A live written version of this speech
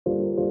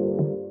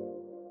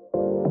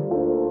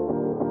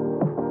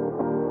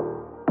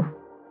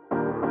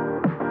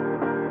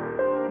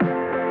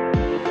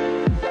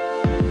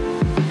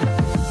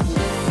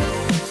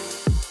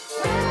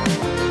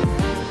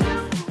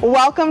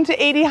Welcome to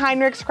 80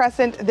 Hinrichs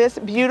Crescent. This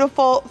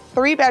beautiful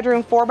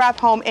 3-bedroom, 4-bath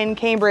home in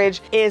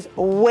Cambridge is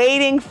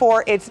waiting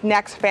for its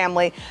next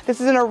family. This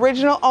is an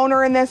original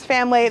owner in this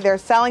family. They're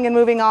selling and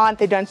moving on.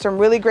 They've done some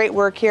really great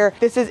work here.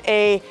 This is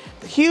a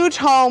huge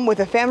home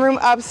with a family room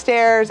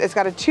upstairs. It's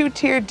got a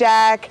 2-tiered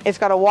deck. It's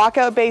got a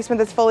walkout basement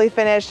that's fully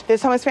finished.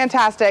 This home is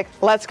fantastic.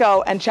 Let's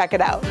go and check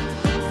it out.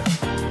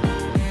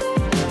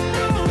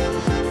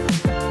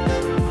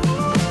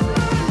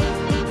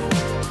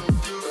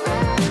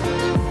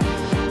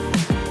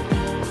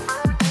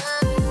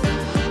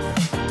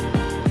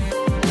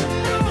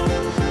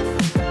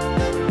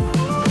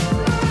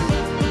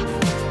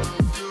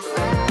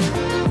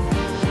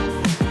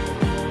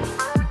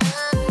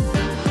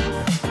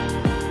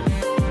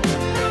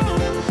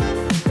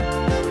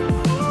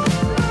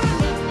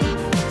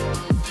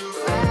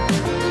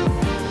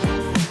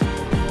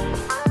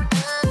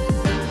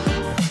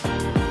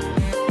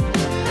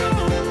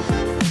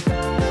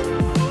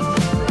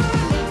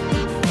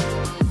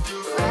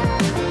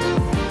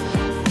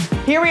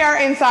 Here we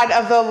are inside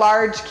of the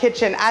large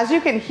kitchen. As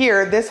you can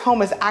hear, this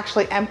home is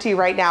actually empty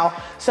right now.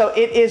 So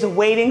it is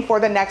waiting for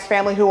the next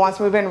family who wants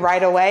to move in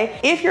right away.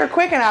 If you're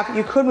quick enough,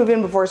 you could move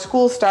in before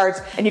school starts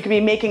and you could be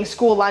making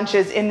school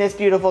lunches in this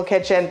beautiful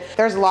kitchen.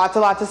 There's lots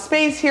of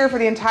space here for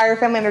the entire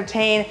family to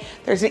entertain.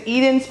 There's an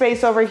eat-in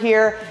space over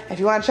here. If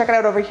you want to check it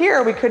out over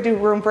here, we could do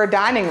room for a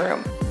dining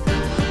room.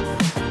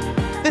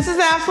 This is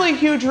an absolutely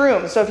huge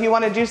room, so if you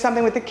want to do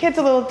something with the kids,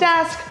 a little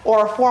desk,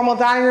 or a formal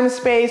dining room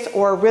space,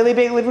 or a really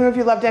big living room if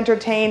you love to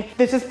entertain,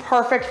 this is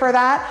perfect for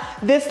that.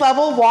 This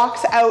level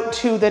walks out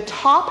to the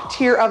top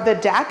tier of the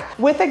deck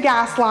with a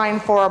gas line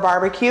for a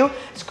barbecue.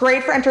 It's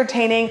great for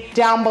entertaining.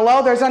 Down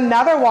below, there's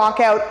another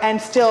walkout and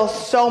still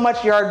so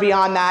much yard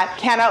beyond that.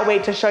 Cannot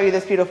wait to show you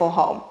this beautiful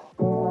home.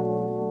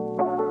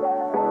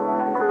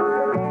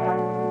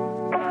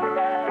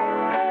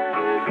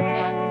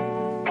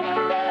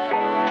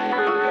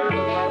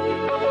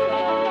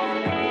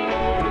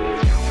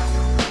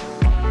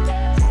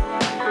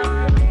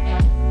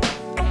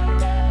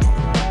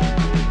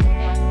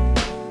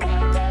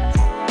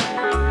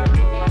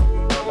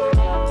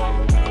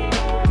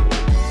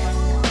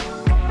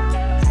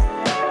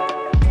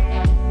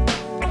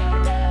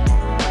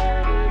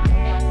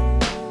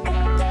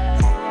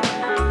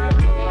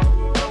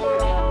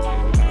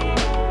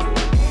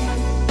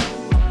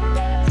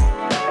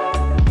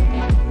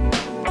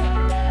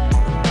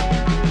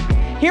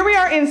 Here we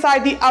are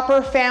inside the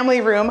upper family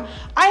room.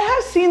 I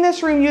have seen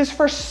this room used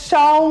for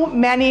so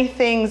many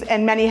things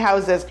in many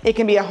houses. It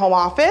can be a home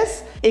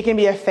office, it can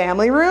be a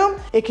family room,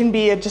 it can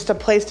be just a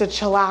place to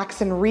chillax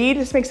and read.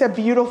 This makes a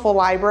beautiful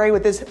library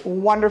with this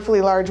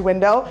wonderfully large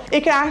window.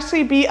 It can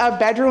actually be a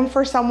bedroom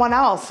for someone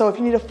else. So if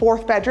you need a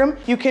 4th bedroom,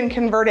 you can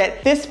convert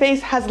it. This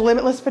space has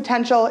limitless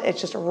potential. It's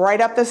just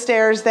right up the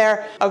stairs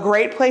there. A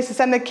great place to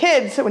send the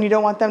kids when you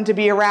don't want them to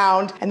be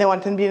around and they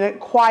want them to be in a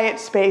quiet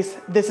space.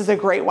 This is a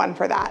great one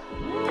for that.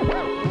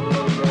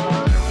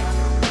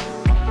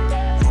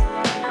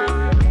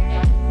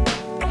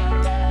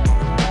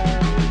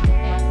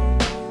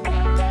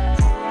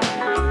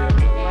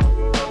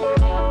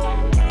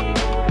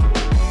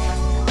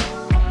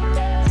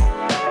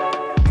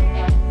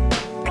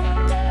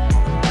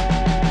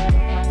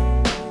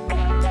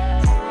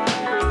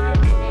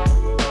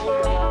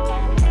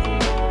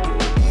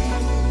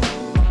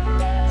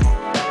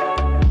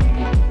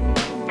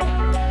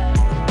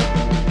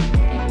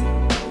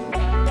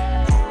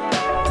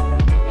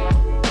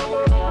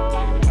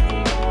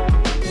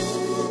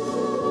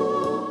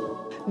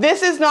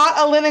 This is not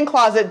a linen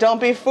closet, don't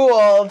be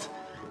fooled.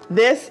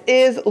 This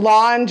is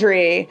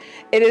laundry.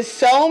 It is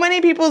so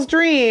many people's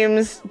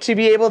dreams to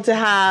be able to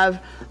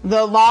have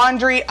the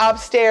laundry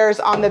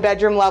upstairs on the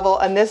bedroom level,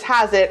 and this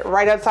has it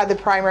right outside the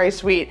primary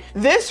suite.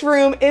 This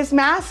room is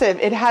massive.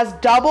 It has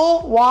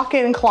double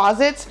walk-in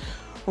closets,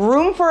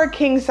 room for a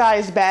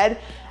king-size bed,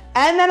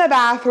 and then a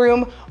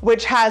bathroom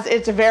which has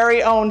its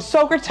very own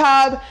soaker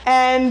tub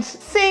and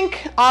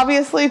sink,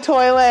 obviously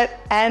toilet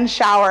and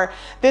shower.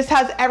 This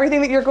has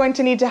everything that you're going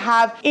to need to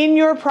have in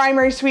your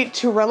primary suite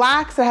to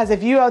relax. It has a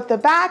view out the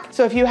back.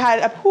 So if you had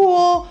a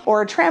pool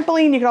or a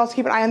trampoline, you can also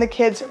keep an eye on the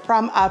kids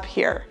from up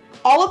here.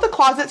 All of the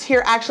closets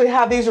here actually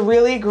have these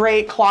really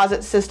great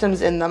closet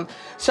systems in them.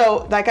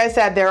 So like I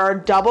said, there are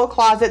double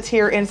closets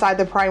here inside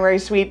the primary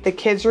suite. The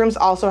kids' rooms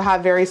also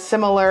have very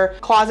similar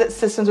closet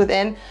systems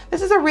within.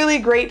 This is a really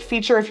great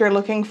feature if you're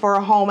looking for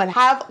a home and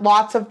have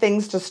lots of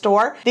things to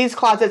store. These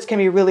closets can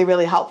be really,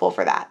 really helpful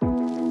for that.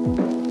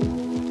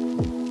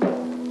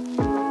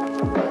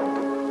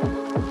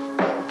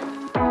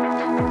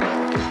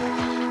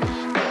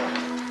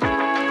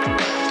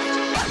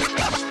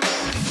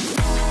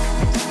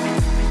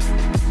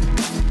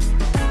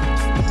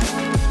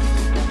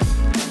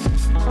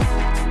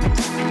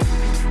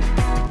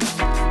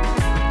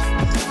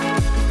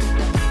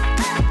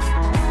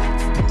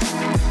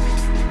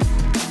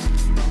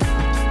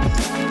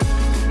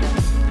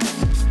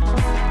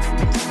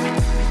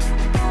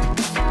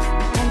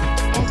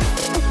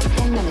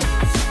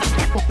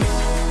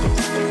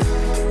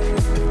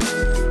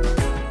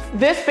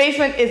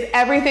 basement is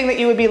everything that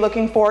you would be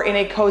looking for in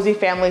a cozy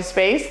family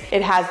space.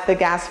 It has the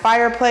gas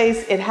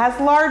fireplace, it has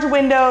large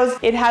windows,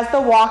 it has the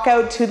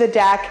walkout to the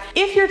deck.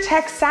 If you're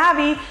tech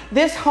savvy,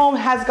 this home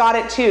has got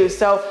it too.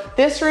 So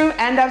this room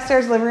and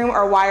upstairs living room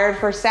are wired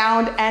for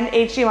sound and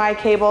HDMI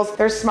cables.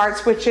 There's smart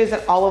switches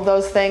and all of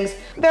those things.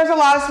 There's a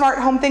lot of smart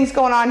home things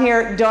going on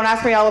here. Don't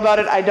ask me all about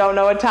it. I don't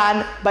know a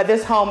ton, but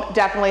this home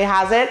definitely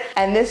has it.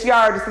 And this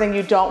yard is something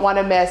you don't want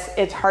to miss.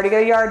 It's hard to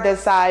get a yard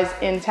this size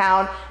in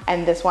town,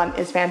 and this one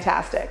is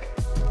fantastic.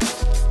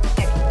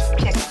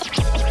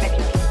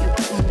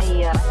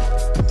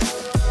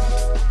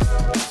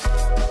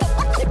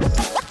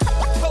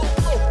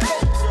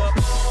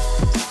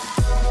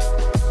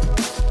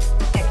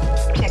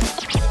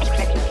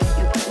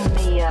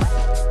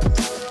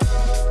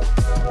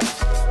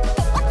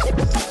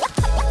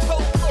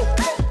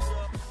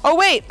 Oh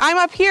wait, I'm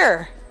up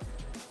here.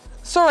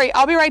 Sorry,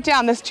 I'll be right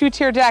down. This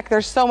 2-tier deck,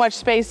 there's so much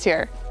space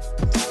here.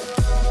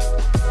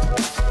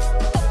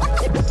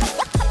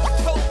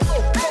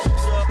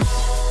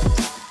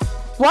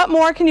 What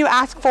more can you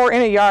ask for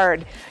in a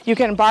yard? You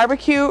can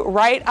barbecue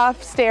right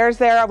upstairs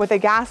there with a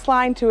gas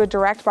line to a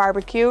direct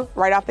barbecue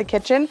right off the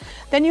kitchen.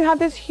 Then you have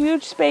this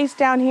huge space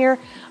down here,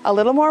 a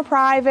little more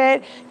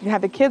private. You can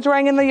have the kids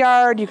running in the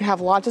yard. You can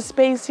have lots of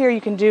space here.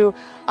 You can do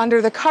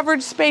under the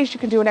coverage space. You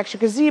can do an extra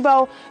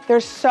gazebo.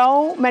 There's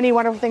so many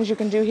wonderful things you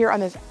can do here on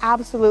this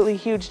absolutely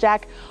huge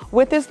deck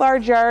with this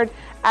large yard.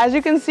 As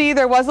you can see,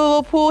 there was a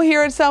little pool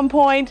here at some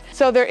point.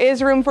 So there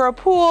is room for a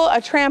pool,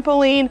 a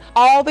trampoline,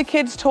 all the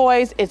kids'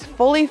 toys. It's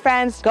fully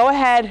fenced. Go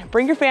ahead,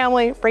 bring your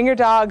family, bring your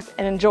dogs,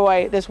 and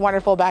enjoy this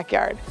wonderful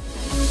backyard.